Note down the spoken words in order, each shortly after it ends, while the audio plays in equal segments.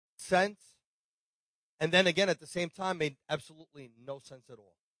sense, and then again at the same time made absolutely no sense at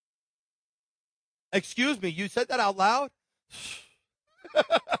all. Excuse me, you said that out loud?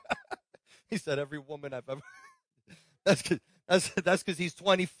 He said every woman I've ever. That's because he's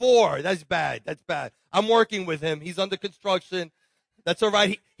 24. That's bad. That's bad. I'm working with him. He's under construction. That's all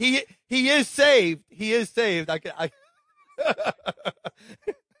right. He is saved. He is saved.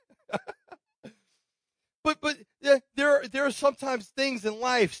 But there are sometimes things in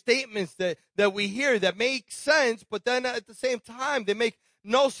life, statements that we hear that make sense, but then at the same time they make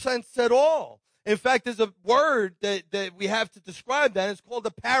no sense at all. In fact, there's a word that we have to describe that. It's called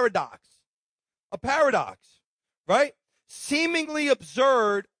a paradox. A paradox, right? Seemingly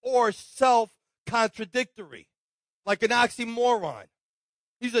absurd or self-contradictory, like an oxymoron.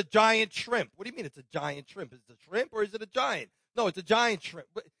 He's a giant shrimp. What do you mean it's a giant shrimp? Is it a shrimp or is it a giant? No, it's a giant shrimp.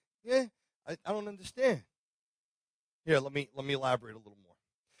 But yeah, I don't understand. Here, let me elaborate a little more.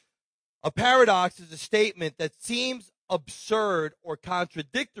 A paradox is a statement that seems absurd or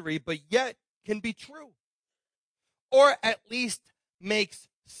contradictory, but yet can be true, or at least makes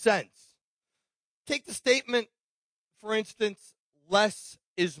sense. Take the statement, for instance, less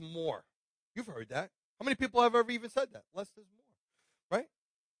is more. You've heard that. How many people have ever even said that? Less is more, right?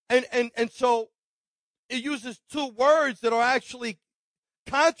 And so it uses two words that are actually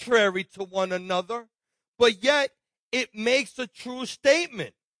contrary to one another, but yet it makes a true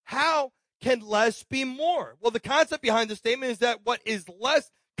statement. How can less be more? Well, the concept behind the statement is that what is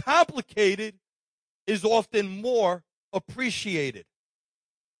less complicated is often more appreciated.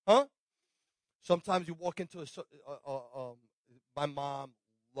 Huh? Sometimes you walk into my mom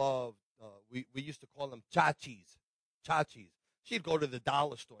loved, we used to call them chachis. She'd go to the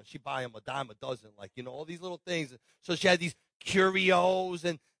dollar store and she'd buy them a dime a dozen, like, all these little things. So she had these curios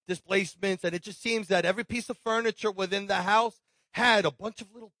and displacements, and it just seems that every piece of furniture within the house had a bunch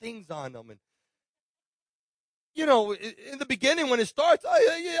of little things on them. And, in the beginning when it starts,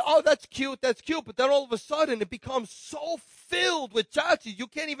 oh, that's cute. But then all of a sudden it becomes so filled with chachis, you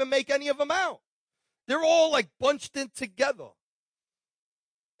can't even make any of them out. They're all like bunched in together.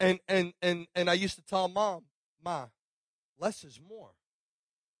 And I used to tell Mom, Ma, less is more.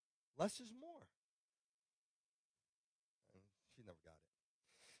 Less is more. She never got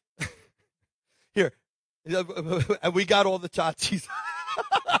it. Here. And we got all the chachis.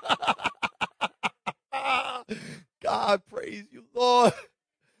 God, praise you, Lord.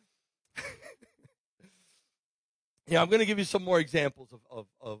 I'm going to give you some more examples of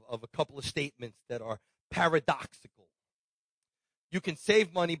a couple of statements that are paradoxical. You can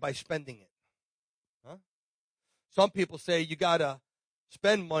save money by spending it. Huh? Some people say you got to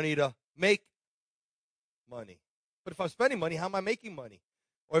spend money to make money. But if I'm spending money, how am I making money?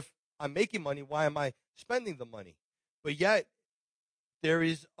 Or if I'm making money, why am I spending the money? But yet, there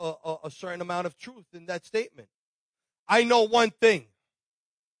is a certain amount of truth in that statement. I know one thing.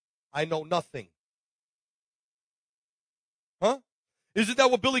 I know nothing. Huh? Isn't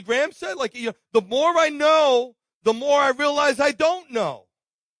that what Billy Graham said? Like, the more I know, the more I realize I don't know.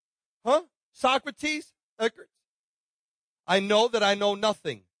 Huh? Socrates? Eckert? I know that I know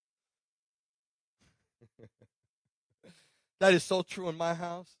nothing. That is so true in my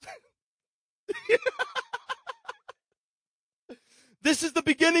house. This is the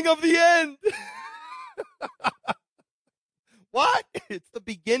beginning of the end. What? It's the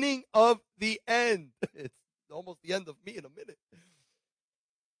beginning of the end. It's almost the end of me in a minute.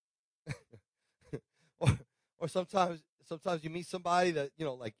 or sometimes you meet somebody that,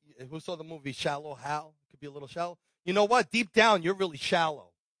 like, who saw the movie Shallow Hal? Could be a little shallow. You know what? Deep down, you're really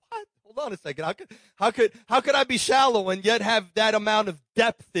shallow. What? Hold on a second. How could I be shallow and yet have that amount of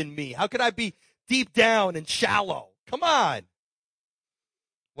depth in me? How could I be deep down and shallow? Come on.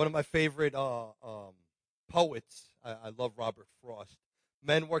 One of my favorite poets, I love Robert Frost.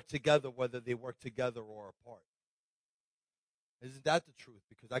 Men work together whether they work together or apart. Isn't that the truth?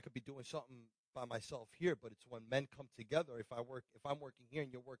 Because I could be doing something by myself here, but it's when men come together. If I'm working here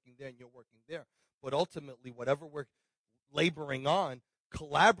and you're working there and you're working there, but ultimately, whatever we're laboring on,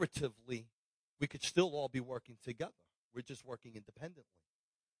 collaboratively, we could still all be working together. We're just working independently.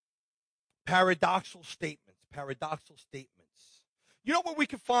 Paradoxical statements. You know where we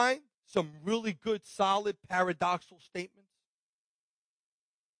can find some really good, solid, paradoxical statements?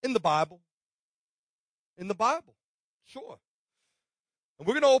 In the Bible. In the Bible. Sure. And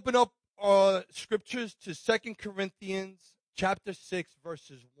we're going to open up scriptures to 2 Corinthians chapter 6,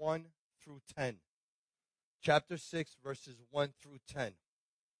 verses 1 through 10. Chapter 6, verses 1 through 10.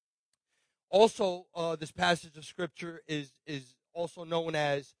 Also, this passage of scripture is also known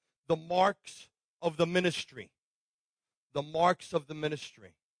as the marks of the ministry. The marks of the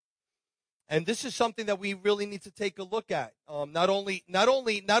ministry. And this is something that we really need to take a look at. Not only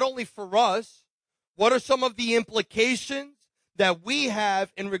for us, what are some of the implications that we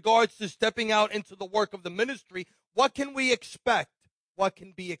have in regards to stepping out into the work of the ministry? What can we expect? What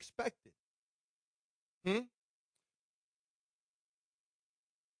can be expected? The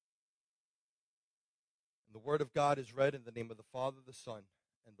Word of God is read in the name of the Father, the Son,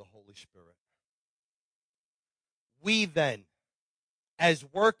 and the Holy Spirit. We then, as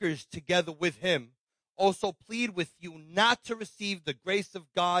workers together with him, also plead with you not to receive the grace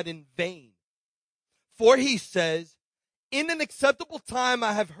of God in vain. For he says, in an acceptable time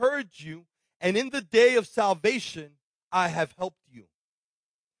I have heard you, and in the day of salvation I have helped you.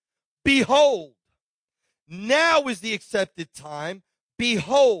 Behold, now is the accepted time.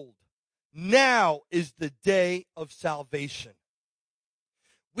 Behold, now is the day of salvation.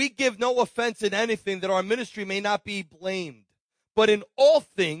 We give no offense in anything that our ministry may not be blamed. But in all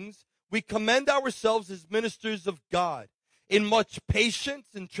things, we commend ourselves as ministers of God, in much patience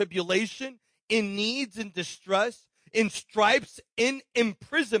and tribulation, in needs and distress, in stripes, in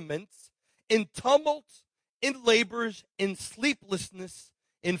imprisonments, in tumults, in labors, in sleeplessness,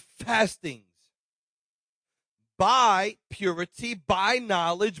 in fastings, by purity, by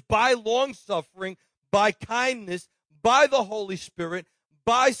knowledge, by long-suffering, by kindness, by the Holy Spirit,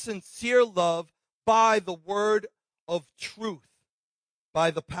 by sincere love, by the word of truth, by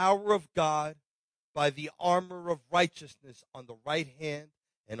the power of God, by the armor of righteousness on the right hand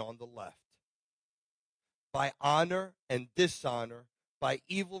and on the left, by honor and dishonor, by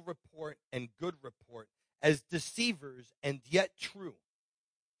evil report and good report, as deceivers and yet true,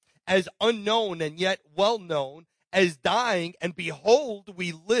 as unknown and yet well known, as dying and behold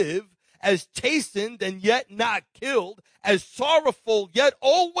we live, as chastened and yet not killed, as sorrowful yet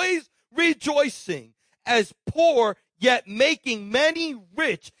always rejoicing, as poor yet making many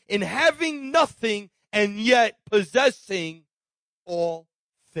rich, in having nothing and yet possessing all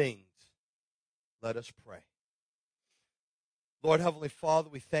things. Let us pray. Lord Heavenly Father,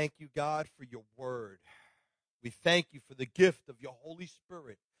 we thank you, God, for your word. We thank you for the gift of your Holy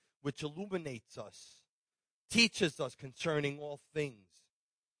Spirit, which illuminates us, teaches us concerning all things.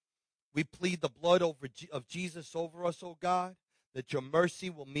 We plead the blood of Jesus over us, O God, that your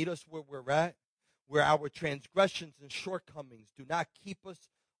mercy will meet us where we're at, where our transgressions and shortcomings do not keep us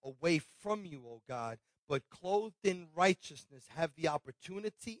away from you, O God, but clothed in righteousness have the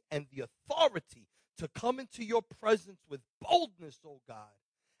opportunity and the authority to come into your presence with boldness, O God,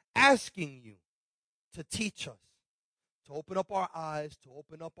 asking you to teach us, to open up our eyes, to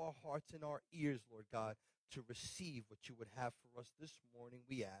open up our hearts and our ears, Lord God, to receive what you would have for us this morning,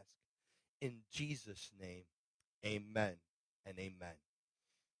 we ask. In Jesus' name, amen and amen.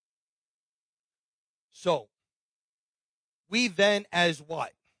 So, we then as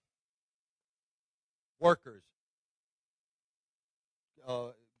what? Workers.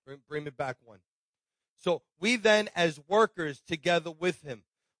 Bring me back one. So, we then as workers together with him.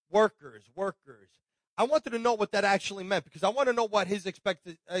 Workers. I wanted to know what that actually meant, because I want to know what his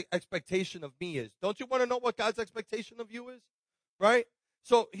expectation of me is. Don't you want to know what God's expectation of you is? Right?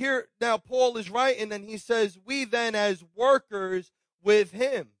 So here now Paul is writing and he says, we then as workers with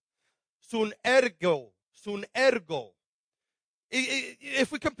him. Sun ergo.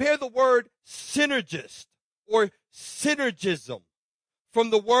 If we compare the word synergist or synergism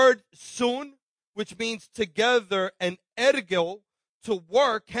from the word sun, which means together, and ergo, to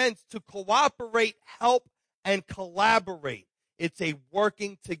work, hence to cooperate, help, and collaborate. It's a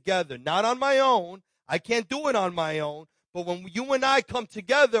working together, not on my own. I can't do it on my own. But when you and I come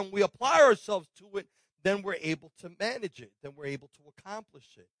together and we apply ourselves to it, then we're able to manage it. Then we're able to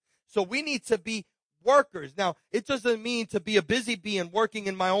accomplish it. So we need to be workers. Now, it doesn't mean to be a busy bee and working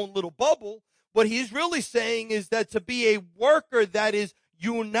in my own little bubble. What he's really saying is that to be a worker that is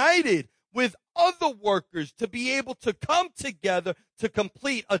united with other workers, to be able to come together to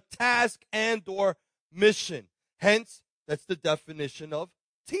complete a task and or mission. Hence, that's the definition of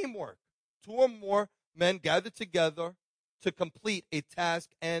teamwork. Two or more men gathered together to complete a task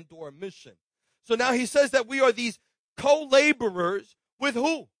and or mission. So now he says that we are these co-laborers with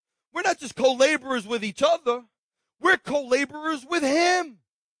who? We're not just co-laborers with each other. We're co-laborers with him.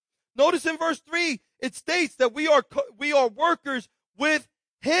 Notice in verse 3, it states that we are workers with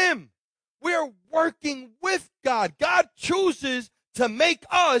him. We are working with God. God chooses to make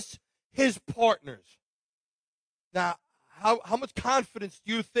us his partners. Now, how much confidence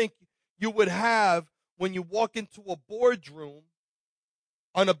do you think you would have when you walk into a boardroom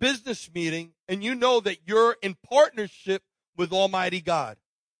on a business meeting and you know that you're in partnership with Almighty God?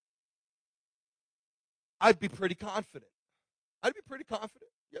 I'd be pretty confident.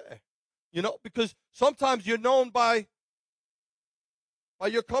 Yeah. Because sometimes you're known by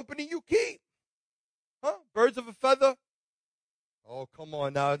your company you keep. Huh? Birds of a feather. Oh, come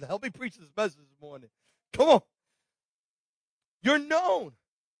on now. Help me preach this message this morning. Come on. You're known.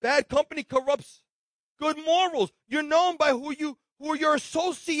 Bad company corrupts good morals. You're known by who you're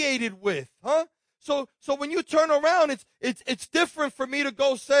associated with, huh? So when you turn around, it's different for me to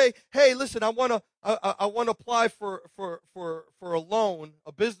go say, hey, listen, I want to apply for a loan,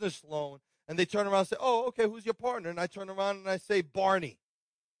 a business loan, and they turn around and say, oh, okay, who's your partner? And I turn around and I say, Barney.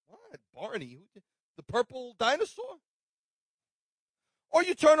 What? Barney? The purple dinosaur? Or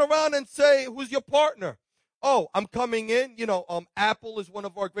you turn around and say, who's your partner? Oh, I'm coming in. Apple is one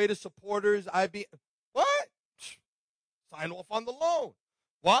of our greatest supporters. What? Sign off on the loan.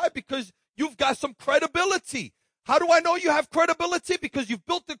 Why? Because you've got some credibility. How do I know you have credibility? Because you've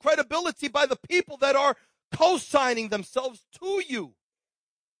built the credibility by the people that are co-signing themselves to you.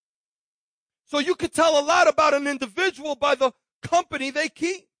 So you could tell a lot about an individual by the company they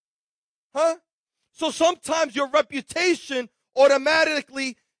keep. Huh? So sometimes your reputation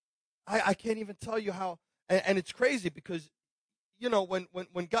automatically, I can't even tell you how, and it's crazy because,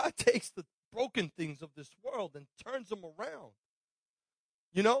 when God takes the broken things of this world and turns them around,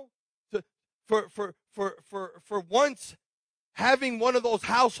 for once having one of those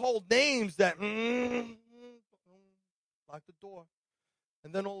household names that lock the door,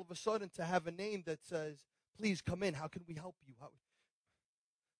 and then all of a sudden to have a name that says, please come in, how can we help you?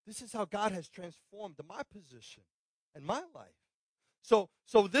 This is how God has transformed my position and my life. So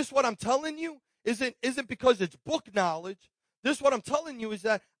this what I'm telling you isn't because it's book knowledge. This what I'm telling you is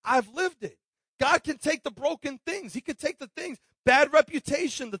that I've lived it. God can take the broken things. He can take the things, bad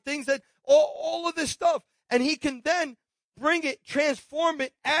reputation, the things that, all of this stuff, and he can then bring it, transform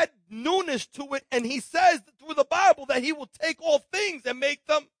it, add newness to it, and he says through the Bible that he will take all things and make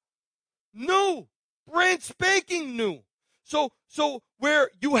them new, brand spanking new. So where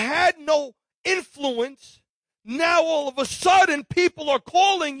you had no influence, now all of a sudden people are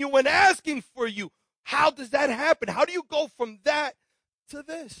calling you and asking for you. How does that happen? How do you go from that to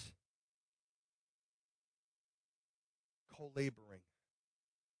this? Co-laboring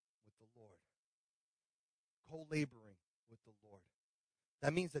with the Lord. Co-laboring with the Lord.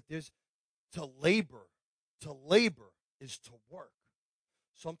 That means that there's to labor. To labor is to work.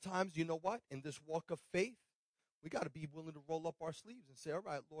 Sometimes, you know what? In this walk of faith, we got to be willing to roll up our sleeves and say, all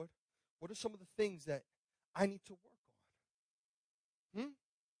right, Lord, what are some of the things that I need to work on?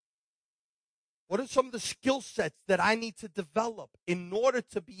 What are some of the skill sets that I need to develop in order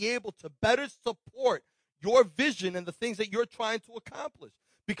to be able to better support your vision and the things that you're trying to accomplish?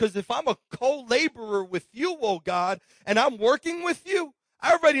 Because if I'm a co-laborer with you, oh God, and I'm working with you,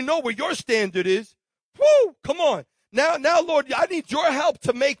 I already know where your standard is. Woo, come on. Now, Lord, I need your help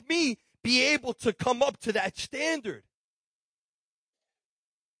to make me be able to come up to that standard.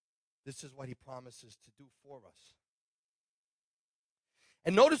 This is what he promises to do for us.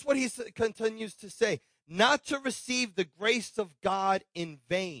 And notice what he continues to say, not to receive the grace of God in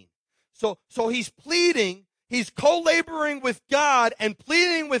vain. So he's pleading, he's co-laboring with God and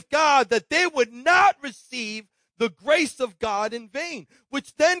pleading with God that they would not receive the grace of God in vain,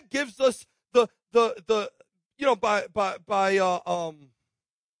 which then gives us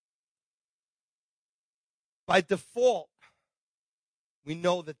by default, we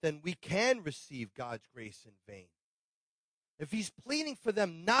know that then we can receive God's grace in vain. If he's pleading for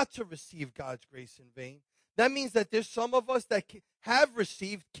them not to receive God's grace in vain, that means that there's some of us that have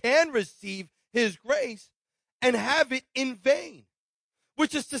received, can receive his grace and have it in vain.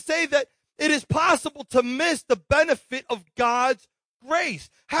 Which is to say that it is possible to miss the benefit of God's grace.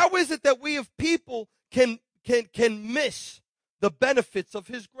 How is it that we as people can miss the benefits of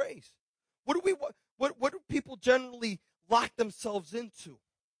his grace? What do people generally lock themselves into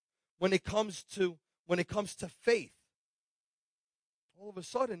when it comes to faith? All of a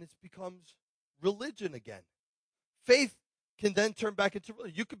sudden, it becomes religion again. Faith can then turn back into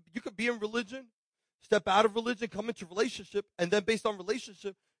religion. You could be in religion, step out of religion, come into relationship, and then based on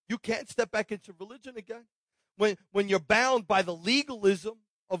relationship, you can't step back into religion again. When you're bound by the legalism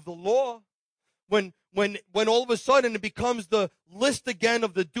of the law, when all of a sudden it becomes the list again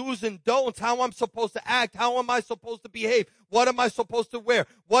of the do's and don'ts, how I'm supposed to act, how am I supposed to behave, what am I supposed to wear,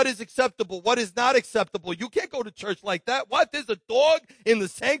 what is acceptable, what is not acceptable. You can't go to church like that. What, there's a dog in the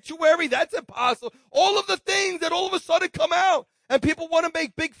sanctuary? That's impossible. All of the things that all of a sudden come out and people want to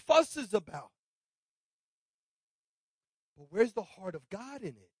make big fusses about. But where's the heart of God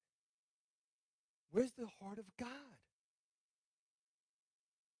in it? Where's the heart of God?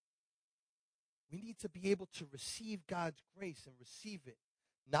 We need to be able to receive God's grace and receive it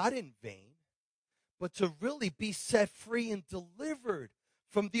not in vain, but to really be set free and delivered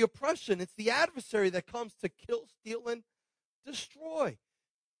from the oppression. It's the adversary that comes to kill, steal, and destroy.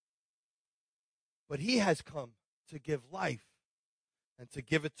 But he has come to give life and to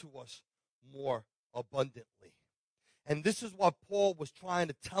give it to us more abundantly. And this is what Paul was trying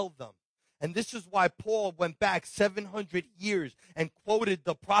to tell them. And this is why Paul went back 700 years and quoted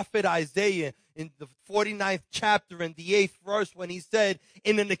the prophet Isaiah in the 49th chapter and the 8th verse when he said,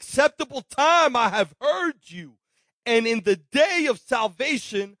 "In an acceptable time I have heard you, and in the day of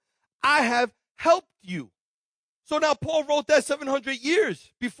salvation I have helped you." So now Paul wrote that 700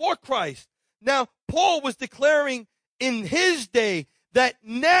 years before Christ. Now Paul was declaring in his day that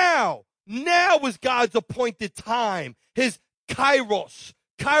now is God's appointed time, his kairos.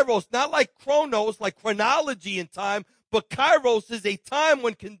 Kairos, not like chronos, like chronology in time, but kairos is a time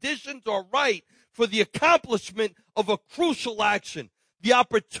when conditions are right for the accomplishment of a crucial action, the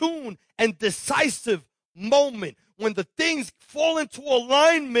opportune and decisive moment. When the things fall into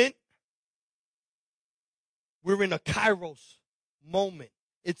alignment, we're in a kairos moment.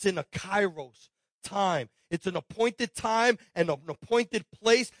 It's in a kairos time. It's an appointed time and an appointed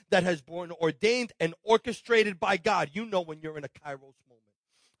place that has been ordained and orchestrated by God. You know when you're in a kairos moment.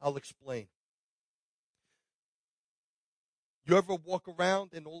 I'll explain. You ever walk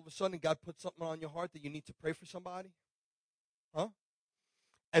around and all of a sudden God puts something on your heart that you need to pray for somebody? Huh?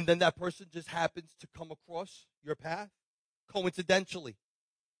 And then that person just happens to come across your path coincidentally.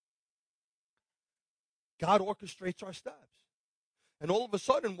 God orchestrates our steps. And all of a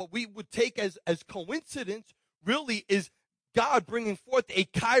sudden, what we would take as coincidence really is God bringing forth a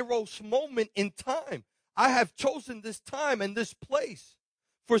kairos moment in time. I have chosen this time and this place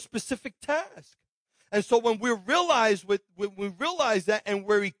for a specific task. And so when we realize that and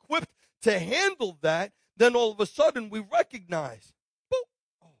we're equipped to handle that, then all of a sudden we recognize, boop,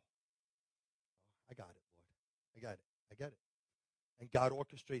 oh, I got it, Lord. I get it. And God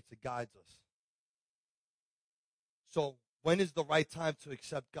orchestrates and guides us. So when is the right time to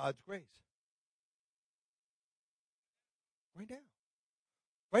accept God's grace? Right now.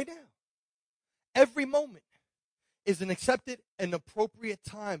 Right now. Every moment is an accepted and appropriate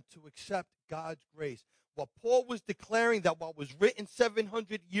time to accept God's grace. What Paul was declaring, that what was written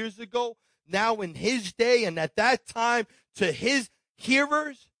 700 years ago, now in his day and at that time to his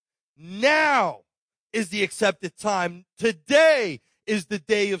hearers, now is the accepted time. Today is the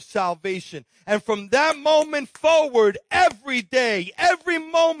day of salvation. And from that moment forward, every day, every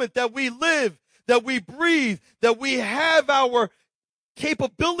moment that we live, that we breathe, that we have our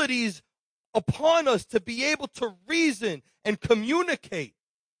capabilities upon us to be able to reason and communicate,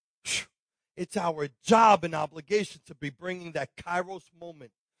 it's our job and obligation to be bringing that kairos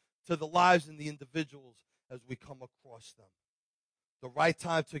moment to the lives and the individuals as we come across them. The right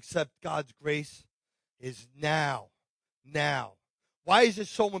time to accept God's grace is now. Now. Why is it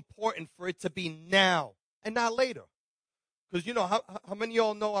so important for it to be now and not later? Because you know, how many of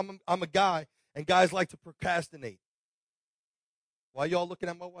y'all know I'm a guy and guys like to procrastinate? Why y'all looking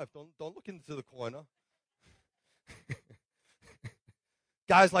at my wife? Don't look into the corner.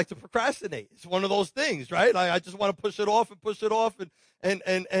 Guys like to procrastinate. It's one of those things, right? I just want to push it off, and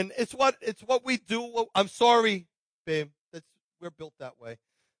it's what we do. I'm sorry, babe. We're built that way,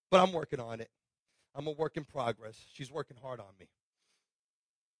 but I'm working on it. I'm a work in progress. She's working hard on me.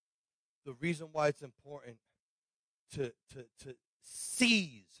 The reason why it's important to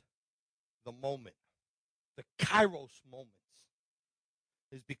seize the moment, the kairos moments,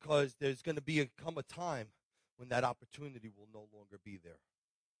 is because there's going to come a time when that opportunity will no longer be there.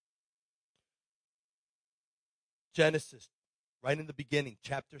 Genesis, right in the beginning,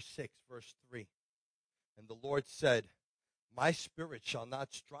 chapter 6, verse 3. And the Lord said, "My spirit shall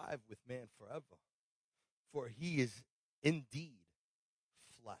not strive with man forever, for he is indeed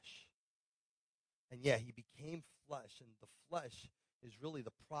flesh." And yeah, he became flesh, and the flesh is really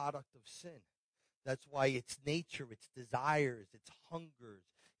the product of sin. That's why its nature, its desires, its hungers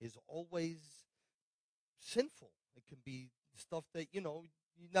is always sinful. It can be stuff that, you're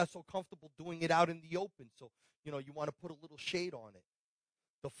not so comfortable doing it out in the open. So, you want to put a little shade on it.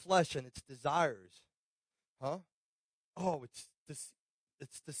 The flesh and its desires. Huh? Oh, it's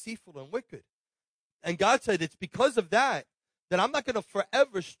deceitful and wicked. And God said it's because of that I'm not going to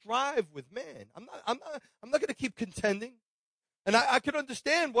forever strive with man. I'm not going to keep contending. And I could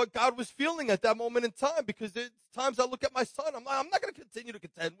understand what God was feeling at that moment in time, because there's times I look at my son, I'm not going to continue to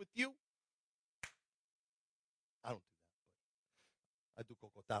contend with you. I don't do that. I do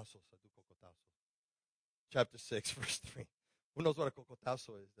cocotazos. Chapter 6, verse 3. Who knows what a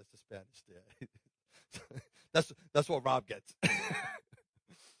cocotazo is? That's the Spanish. Yeah. That's what Rob gets.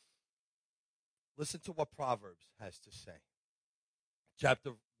 Listen to what Proverbs has to say.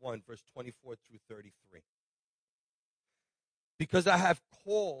 Chapter 1, verse 24 through 33. Because I have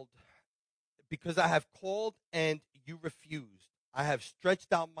called and you refused. I have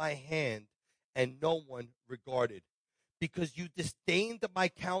stretched out my hand and no one regarded. Because you disdained my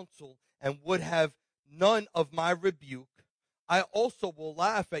counsel and would have none of my rebuke, I also will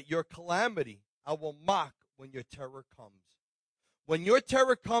laugh at your calamity. I will mock when your terror comes. When your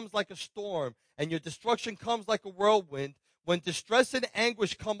terror comes like a storm and your destruction comes like a whirlwind, when distress and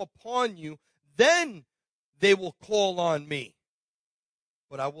anguish come upon you, then they will call on me,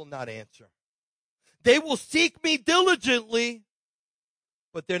 but I will not answer. They will seek me diligently,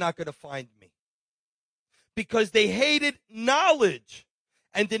 but they're not going to find me. Because they hated knowledge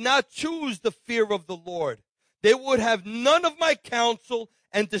and did not choose the fear of the Lord. They would have none of my counsel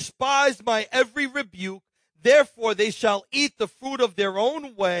and despised my every rebuke. Therefore they shall eat the fruit of their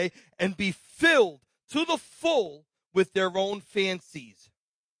own way and be filled to the full with their own fancies.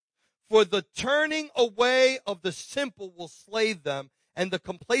 For the turning away of the simple will slay them, and the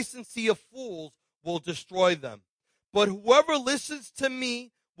complacency of fools will destroy them. But whoever listens to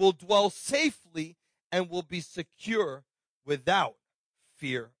me will dwell safely and will be secure without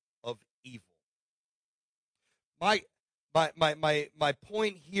fear of evil. My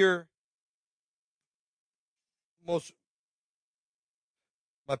point here, most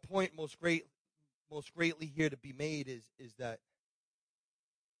greatly here to be made is that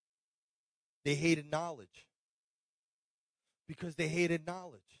they hated knowledge. Because they hated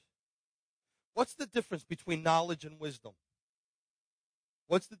knowledge. What's the difference between knowledge and wisdom?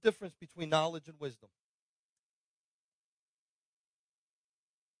 What's the difference between knowledge and wisdom?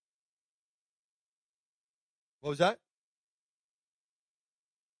 What was that?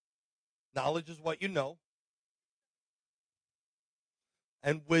 Knowledge is what you know,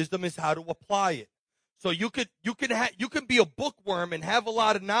 and wisdom is how to apply it. So you can be a bookworm and have a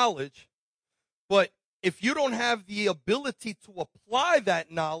lot of knowledge, but if you don't have the ability to apply that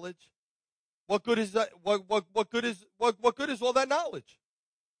knowledge, what good is that? What good is all that knowledge?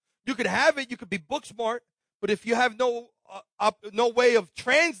 You could have it, you could be book smart, but if you have no way of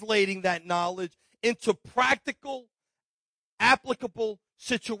translating that knowledge into practical, applicable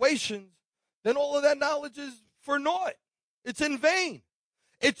situations, then all of that knowledge is for naught. It's in vain.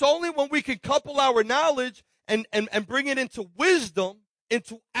 It's only when we can couple our knowledge and bring it into wisdom,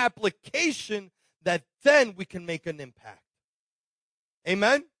 into application, that then we can make an impact.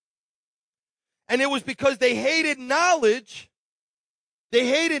 Amen? And it was because they hated knowledge. They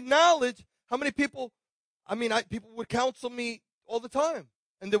hated knowledge. How many people, people would counsel me all the time.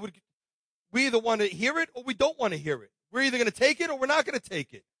 And we either want to hear it or we don't want to hear it. We're either going to take it or we're not going to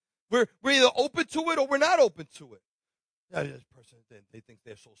take it. We're either open to it or we're not open to it. Yeah, this person, they think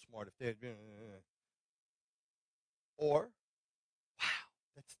they're so smart. If they're, or, wow,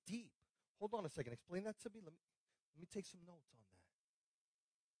 that's deep. Hold on a second. Explain that to me. Let me take some notes on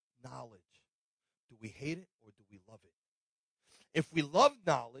that. Knowledge. Do we hate it or do we love it? If we love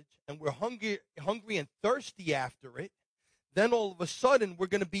knowledge and we're hungry and thirsty after it, then all of a sudden we're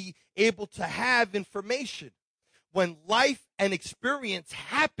going to be able to have information. When life and experience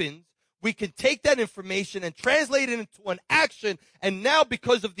happens, we can take that information and translate it into an action, and now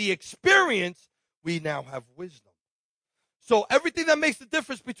because of the experience, we now have wisdom. So everything that makes the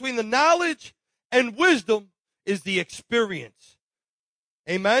difference between the knowledge and wisdom is the experience.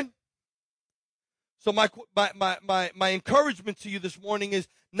 Amen? So my encouragement to you this morning is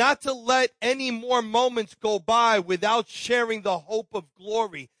not to let any more moments go by without sharing the hope of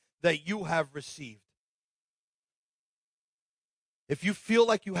glory that you have received. If you feel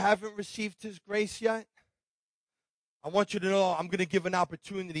like you haven't received His grace yet, I want you to know I'm going to give an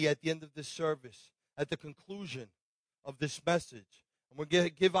opportunity at the end of this service, at the conclusion of this message. And we're going to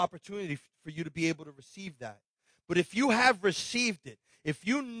give opportunity for you to be able to receive that. But if you have received it, if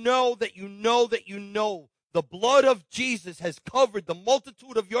you know that you know that you know the blood of Jesus has covered the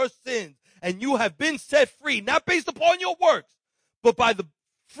multitude of your sins and you have been set free, not based upon your works, but by the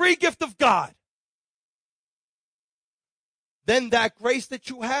free gift of God, then that grace that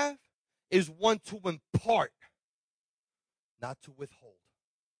you have is one to impart, not to withhold.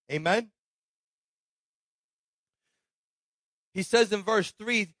 Amen? He says in verse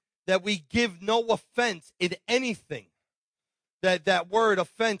 3 that we give no offense in anything. That word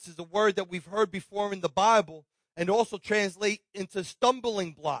offense is a word that we've heard before in the Bible and also translate into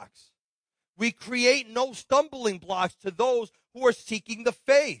stumbling blocks. We create no stumbling blocks to those who are seeking the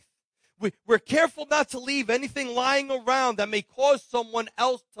faith. We're careful not to leave anything lying around that may cause someone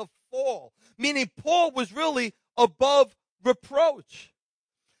else to fall. Meaning Paul was really above reproach.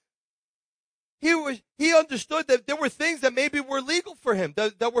 he understood that there were things that maybe were legal for him,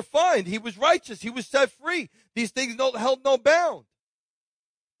 that were fine. He was righteous. He was set free. These things held no bound.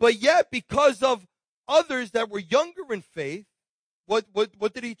 But yet, because of others that were younger in faith, what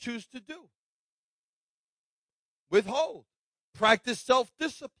did he choose to do? Withhold. Practice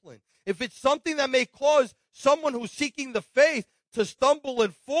self-discipline. If it's something that may cause someone who's seeking the faith to stumble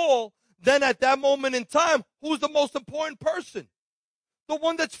and fall, then at that moment in time, who's the most important person? The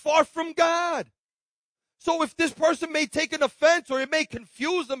one that's far from God. So if this person may take an offense or it may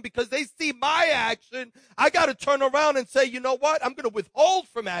confuse them because they see my action, I got to turn around and say, you know what? I'm going to withhold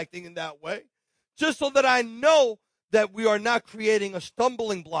from acting in that way just so that I know that we are not creating a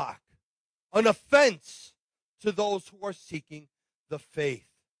stumbling block, an offense to those who are seeking the faith.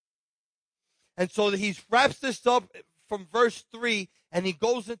 And so he wraps this up from verse 3 and he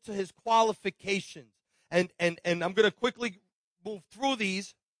goes into his qualifications. And I'm going to quickly move through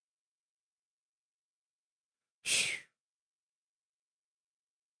these.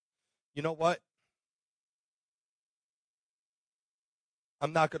 You know what?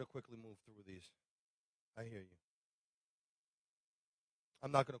 I'm not going to quickly move through these. I hear you.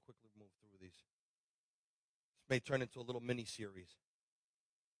 I'm not going to quickly move through these. This may turn into a little mini series.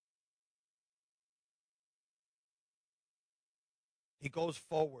 He goes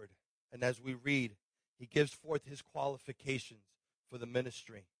forward, and as we read, he gives forth his qualifications for the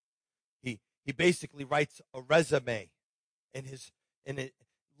ministry. He basically writes a resume in it,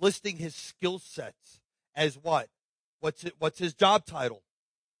 listing his skill sets as what? What's his job title?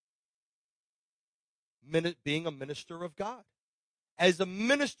 Being a minister of God. As a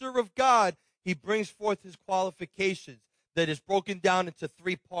minister of God, he brings forth his qualifications that is broken down into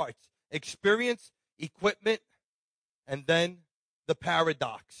 3 parts: experience, equipment, and then the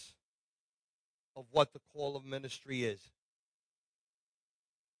paradox of what the call of ministry is.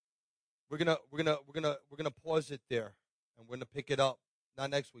 We're gonna pause it there, and we're gonna pick it up not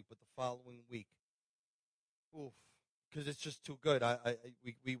next week, but the following week. Oof, because it's just too good.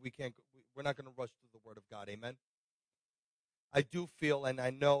 We can't. We're not gonna rush through the Word of God. Amen. I do feel, and I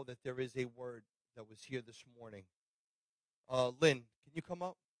know that there is a word that was here this morning. Lynn, can you come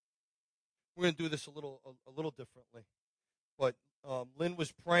up? We're gonna do this a little differently, but Lynn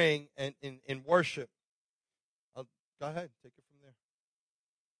was praying and in worship. Go ahead, take it from there.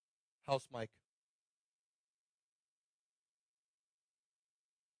 House mic.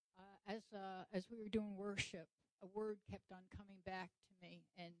 As we were doing worship, a word kept on coming back to me,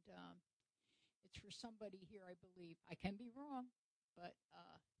 and it's for somebody here, I believe. I can be wrong, but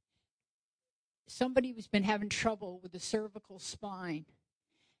somebody who's been having trouble with the cervical spine.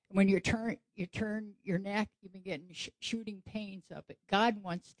 When you turn your neck, you've been getting shooting pains up it. God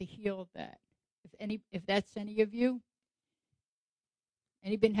wants to heal that. If that's any of you,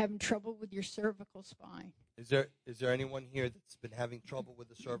 and you've been having trouble with your cervical spine. Is there anyone here that's been having trouble with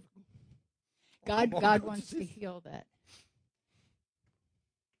the cervical? God wants to heal that.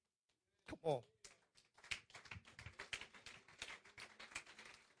 Come on.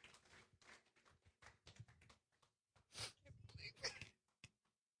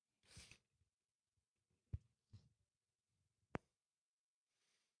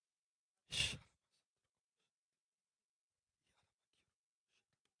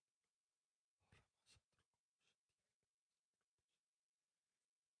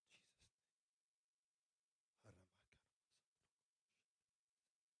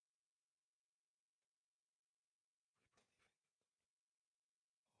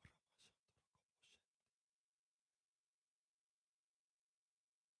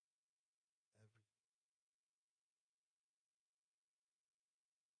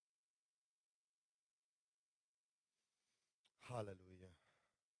 Hallelujah.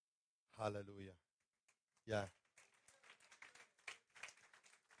 Hallelujah. Yeah.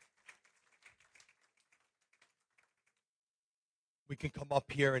 We can come up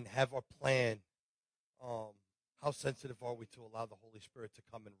here and have our plan. How sensitive are we to allow the Holy Spirit to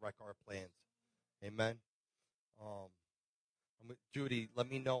come and wreck our plans? Amen. Judy, let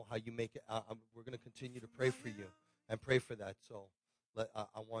me know how you make it. We're going to continue to pray for you and pray for that. So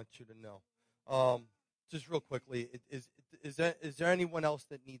I want you to know. Just real quickly, is there anyone else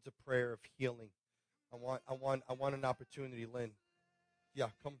that needs a prayer of healing? I want an opportunity, Lynn. Yeah,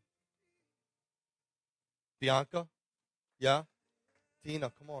 come. Bianca? Yeah?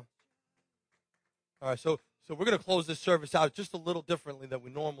 Tina, come on. All right, so we're going to close this service out just a little differently than we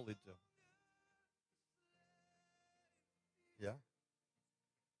normally do. Yeah?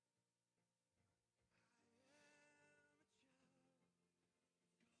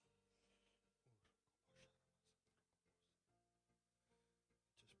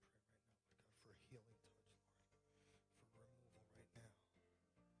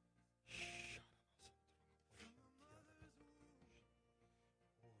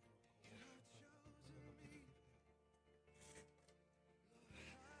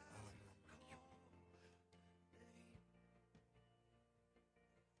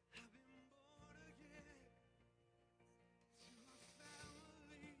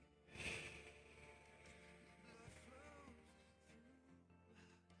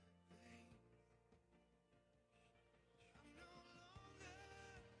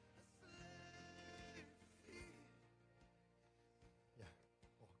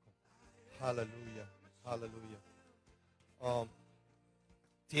 Hallelujah. Hallelujah.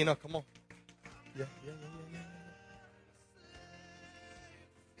 Tina, come on. Yeah, yeah, yeah, yeah, yeah.